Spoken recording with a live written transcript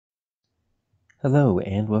Hello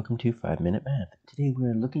and welcome to 5-Minute Math. Today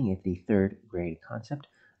we're looking at the third grade concept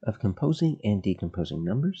of composing and decomposing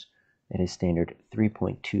numbers. That is standard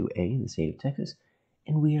 3.2a in the state of Texas,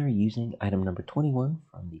 and we are using item number 21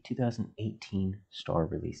 from the 2018 STAAR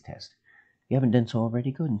release test. If you haven't done so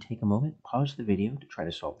already, go ahead and take a moment, pause the video to try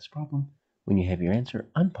to solve this problem. When you have your answer,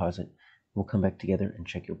 unpause it. We'll come back together and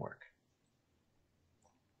check your work.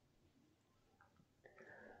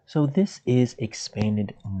 So this is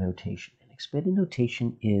expanded notation. And expanded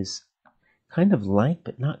notation is kind of like,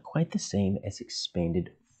 but not quite the same as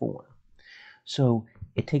expanded form. So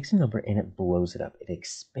it takes a number and it blows it up. It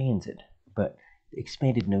expands it. But the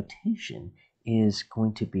expanded notation is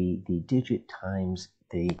going to be the digit times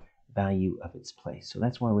the value of its place. So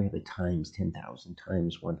that's why we have a times 10,000,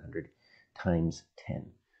 times 100, times 10.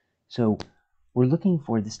 So we're looking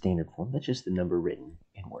for the standard form. That's just the number written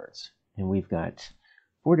in words. And we've got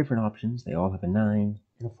 4 different options. They all have a 9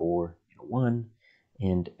 and a 4 and a 1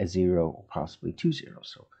 and a 0 or possibly 2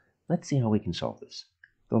 zeros. So let's see how we can solve this.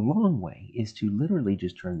 The long way is to literally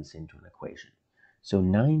just turn this into an equation. So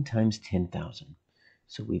 9 times 10,000.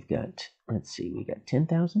 So we've got, let's see, we got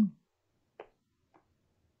 10,000.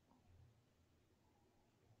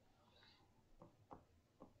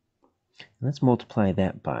 Let's multiply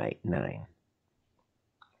that by 9.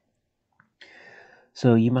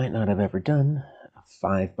 So you might not have ever done a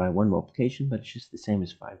 5 by 1 multiplication, but it's just the same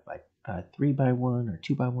as 5 by 3 by 1 or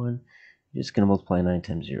 2 by 1. You're just going to multiply 9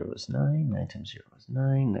 times 0 is 9, 9 times 0 is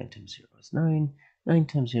 9, 9 times 0 is 9, 9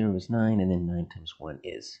 times 0 is 9, and then 9 times 1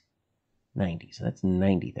 is 90. So that's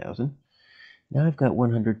 90,000. Now I've got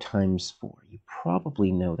 100 times 4. You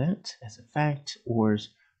probably know that as a fact, or as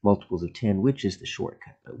multiples of 10, which is the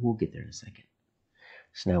shortcut, but we'll get there in a second.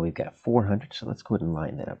 So now we've got 400, so let's go ahead and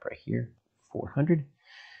line that up right here, 400.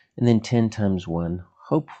 And then 10 times 1,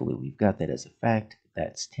 hopefully we've got that as a fact,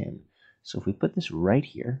 that's 10. So if we put this right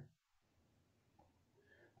here,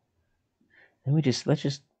 and let's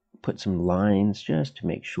just put some lines just to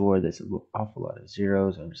make sure there's an awful lot of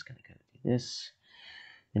zeros. I'm just going to kind of do this.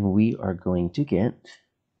 And we are going to get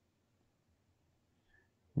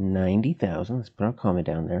 90,000. Let's put our comma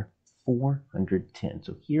down there. 410.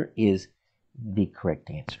 So here is the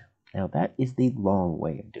correct answer. Now that is the long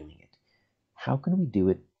way of doing it. How can we do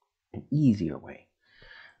it an easier way?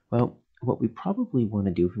 Well, what we probably want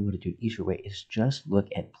to do if we want to do an easier way is just look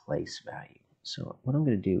at place value. So what I'm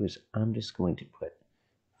going to do is I'm just going to put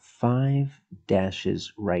 5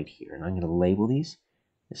 dashes right here, and I'm going to label these.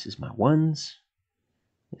 This is my ones,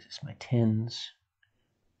 this is my tens,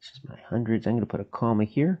 this is my hundreds. I'm going to put a comma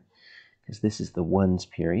here because this is the ones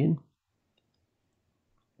period,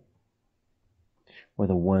 or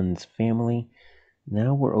the ones family.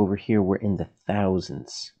 Now we're over here, we're in the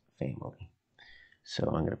thousands family. So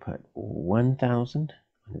I'm going to put 1,000,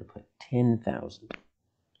 I'm going to put 10,000.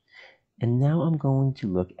 And now I'm going to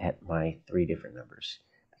look at my 3 different numbers.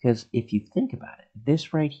 Because if you think about it,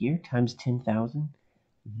 this right here times 10,000,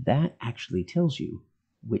 that actually tells you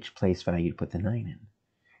which place value to put the 9 in.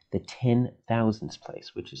 The 10,000s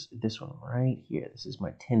place, which is this one right here. This is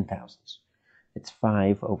my 10,000s. It's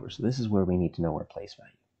 5 over. So this is where we need to know our place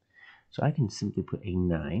value. So I can simply put a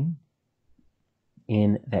 9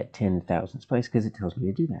 in that 10,000s place because it tells me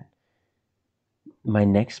to do that. My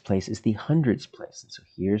next place is the hundreds place. And so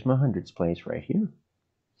here's my hundreds place right here.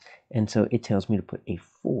 And so it tells me to put a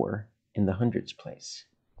 4 in the hundreds place.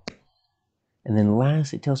 And then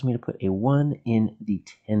last, it tells me to put a 1 in the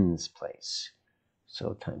tens place.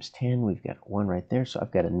 So times 10, we've got 1 right there. So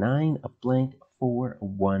I've got a 9, a blank, a 4, a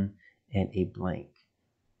 1, and a blank.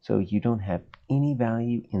 So you don't have any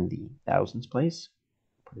value in the thousands place,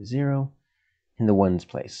 put a 0. In the ones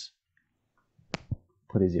place,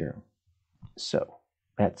 put a 0. So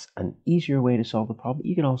that's an easier way to solve the problem.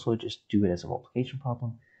 You can also just do it as a multiplication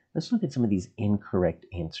problem. Let's look at some of these incorrect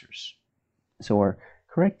answers. So our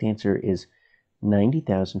correct answer is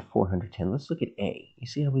 90,410. Let's look at A. You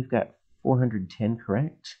see how we've got 410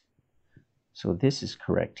 correct? So this is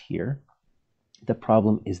correct here. The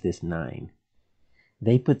problem is this 9.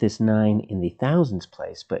 They put this 9 in the thousands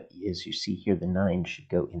place, but as you see here, the 9 should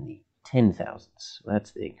go in the 10,000s. So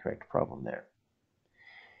that's the incorrect problem there.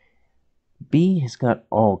 B has got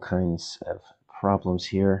all kinds of problems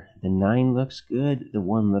here. The 9 looks good, the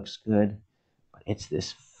 1 looks good, but it's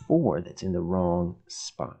this 4 that's in the wrong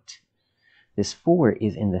spot. This 4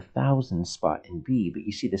 is in the thousand spot in B, but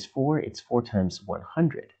you see this 4, it's 4 times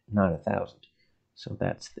 100, not 1,000. So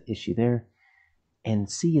that's the issue there. And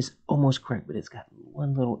C is almost correct, but it's got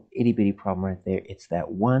one little itty-bitty problem right there. It's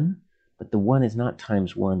that 1, but the 1 is not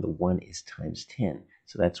times 1, the 1 is times 10.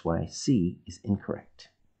 So that's why C is incorrect.